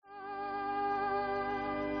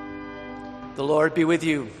The Lord be with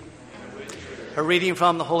you. A reading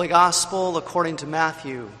from the Holy Gospel according to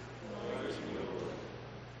Matthew.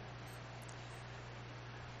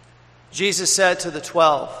 Jesus said to the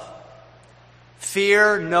 12,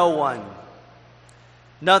 "Fear no one.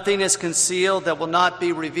 Nothing is concealed that will not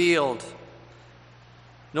be revealed,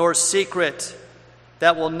 nor secret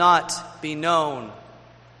that will not be known.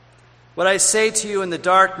 What I say to you in the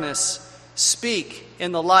darkness, speak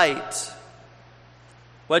in the light.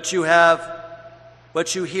 What you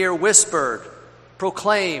hear whispered,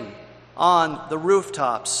 proclaim on the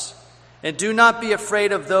rooftops. And do not be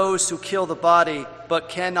afraid of those who kill the body, but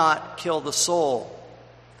cannot kill the soul.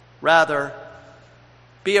 Rather,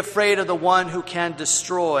 be afraid of the one who can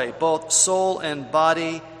destroy both soul and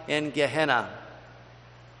body in Gehenna.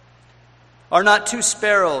 Are not 2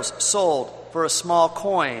 sparrows sold for a small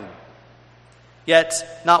coin?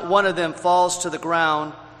 Yet not one of them falls to the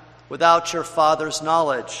ground without your Father's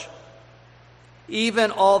knowledge.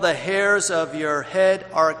 Even all the hairs of your head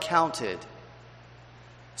are counted.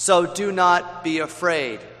 So do not be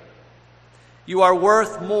afraid. You are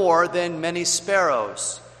worth more than many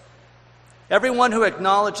sparrows. Everyone who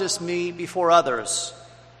acknowledges me before others,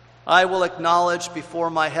 I will acknowledge before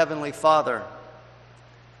my heavenly Father.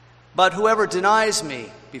 But whoever denies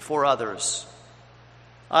me before others,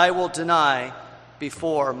 I will deny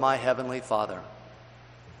before my heavenly Father."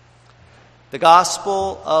 The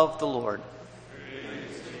Gospel of the Lord.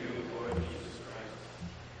 Praise to you, Lord Jesus Christ.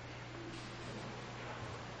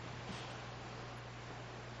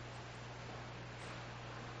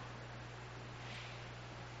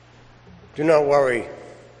 Do not worry.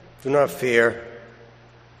 Do not fear.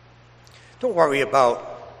 Don't worry about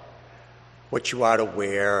what you are to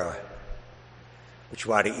wear or what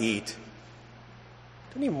you are to eat.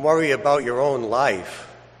 Don't even worry about your own life.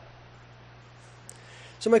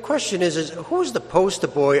 So my question is who's the poster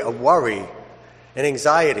boy of worry and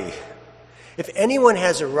anxiety? If anyone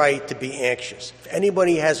has a right to be anxious, if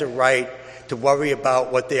anybody has a right to worry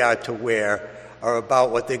about what they are to wear or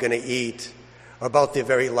about what they're going to eat or about their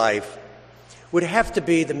very life, would have to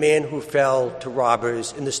be the man who fell to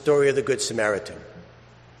robbers in the story of the Good Samaritan.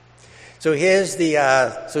 So here's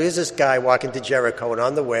this guy walking to Jericho, and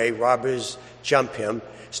on the way, robbers jump him,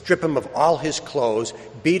 strip him of all his clothes,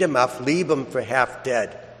 beat him up, leave him for half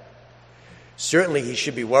dead. Certainly he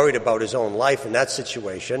should be worried about his own life in that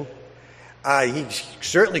situation. He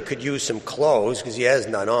certainly could use some clothes because he has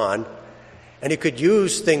none on. And he could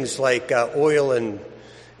use things like oil and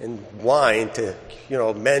wine to,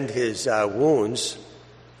 mend his wounds.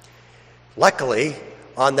 Luckily,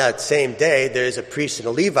 on that same day, there's a priest and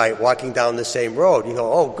a Levite walking down the same road. You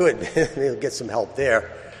go, oh, good, he'll get some help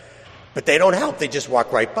there. But they don't help. They just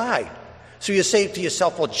walk right by. So you say to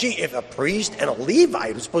yourself, well, gee, if a priest and a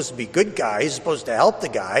Levite who's supposed to be good guys, supposed to help the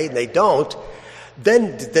guy, and they don't,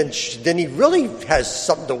 then he really has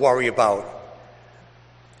something to worry about.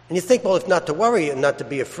 And you think, well, if not to worry and not to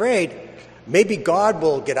be afraid, maybe God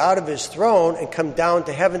will get out of his throne and come down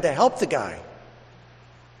to heaven to help the guy.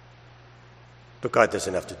 But God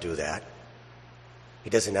doesn't have to do that. He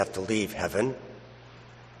doesn't have to leave heaven.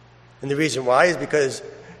 And the reason why is because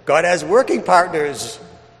God has working partners.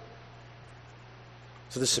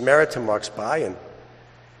 So the Samaritan walks by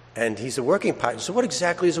and he's a working partner. So what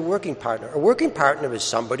exactly is a working partner? A working partner is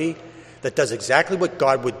somebody that does exactly what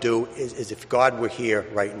God would do is if God were here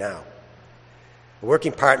right now. A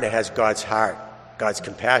working partner has God's heart, God's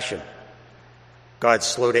compassion, God's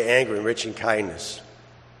slow to anger and rich in kindness.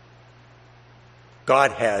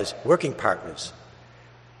 God has working partners.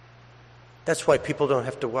 That's why people don't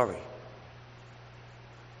have to worry.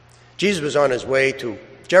 Jesus was on his way to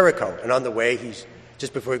Jericho, and on the way,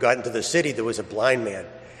 just before he got into the city, there was a blind man.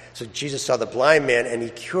 So Jesus saw the blind man, and he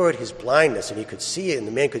cured his blindness, and he could see, and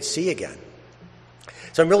the man could see again.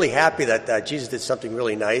 So I'm really happy that Jesus did something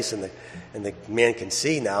really nice, and the man can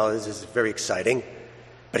see now. This is very exciting.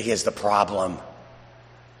 But here's the problem.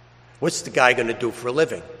 What's the guy going to do for a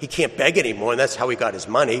living? He can't beg anymore, and that's how he got his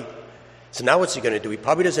money. So now what's he going to do? He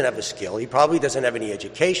probably doesn't have a skill. He probably doesn't have any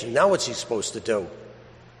education. Now what's he supposed to do?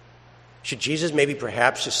 Should Jesus maybe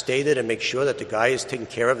perhaps just stay there and make sure that the guy is taken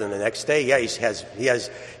care of, and the next day, yeah,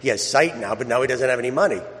 he has sight now, but now he doesn't have any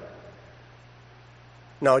money.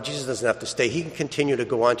 No, Jesus doesn't have to stay. He can continue to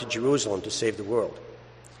go on to Jerusalem to save the world.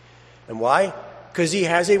 And why? Because he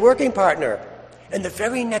has a working partner. In the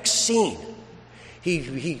very next scene,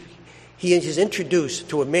 he is introduced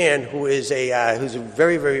to a man who's a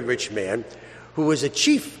very, very rich man, who is a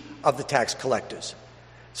chief of the tax collectors.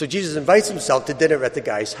 So Jesus invites himself to dinner at the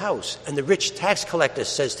guy's house. And the rich tax collector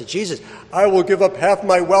says to Jesus, I will give up half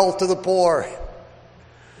my wealth to the poor.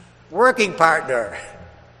 Working partner.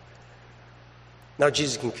 Now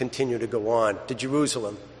Jesus can continue to go on to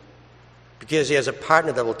Jerusalem because he has a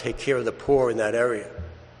partner that will take care of the poor in that area.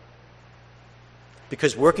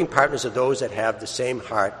 Because working partners are those that have the same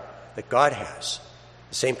heart that God has,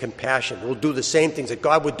 the same compassion, will do the same things that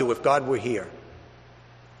God would do if God were here.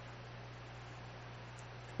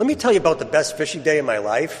 Let me tell you about the best fishing day of my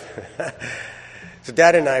life. So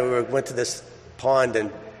Dad and I went to this pond,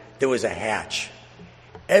 and there was a hatch.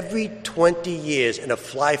 Every 20 years in a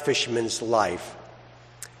fly fisherman's life,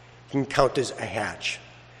 he encounters a hatch.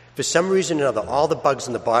 For some reason or another, all the bugs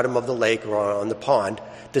in the bottom of the lake or on the pond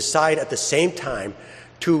decide at the same time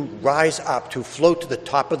to rise up, to float to the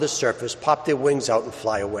top of the surface, pop their wings out, and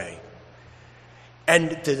fly away.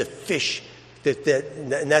 And the fish in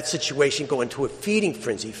that situation go into a feeding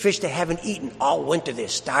frenzy. Fish that haven't eaten all winter, they're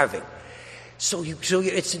starving. So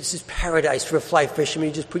it's this paradise for a fly fisherman.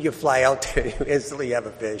 You just put your fly out there, you instantly have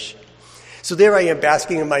a fish. So there I am,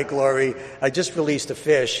 basking in my glory. I just released a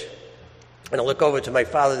fish, and I look over to my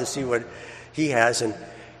father to see what he has, and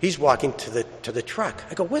he's walking to the truck.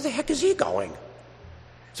 I go, where the heck is he going?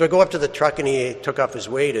 So I go up to the truck, and he took off his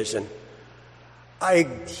waders, and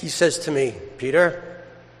he says to me, Peter,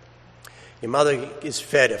 your mother is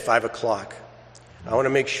fed at 5 o'clock. I want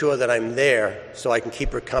to make sure that I'm there so I can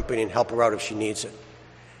keep her company and help her out if she needs it.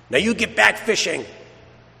 Now you get back fishing.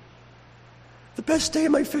 The best day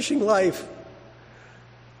of my fishing life.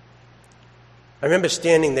 I remember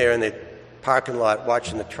standing there in the parking lot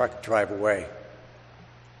watching the truck drive away.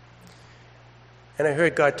 And I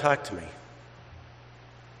heard God talk to me.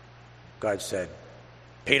 God said,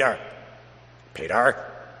 Peter.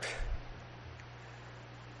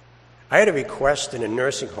 I had a request in a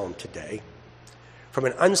nursing home today from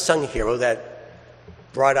an unsung hero that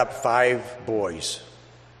brought up 5 boys.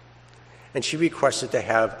 And she requested to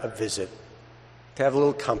have a visit, to have a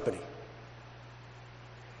little company.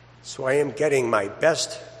 So I am getting my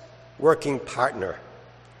best working partner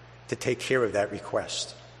to take care of that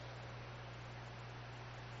request.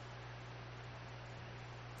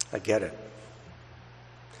 I get it.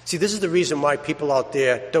 See, this is the reason why people out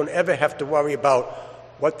there don't ever have to worry about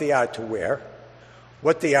what they are to wear,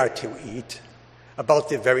 what they are to eat, about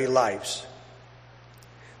their very lives.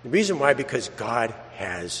 The reason why, because God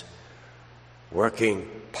has working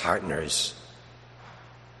partners,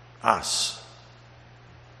 us,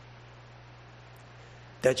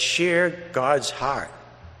 that share God's heart,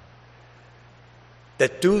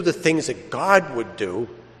 that do the things that God would do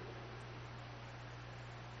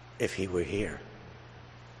if he were here.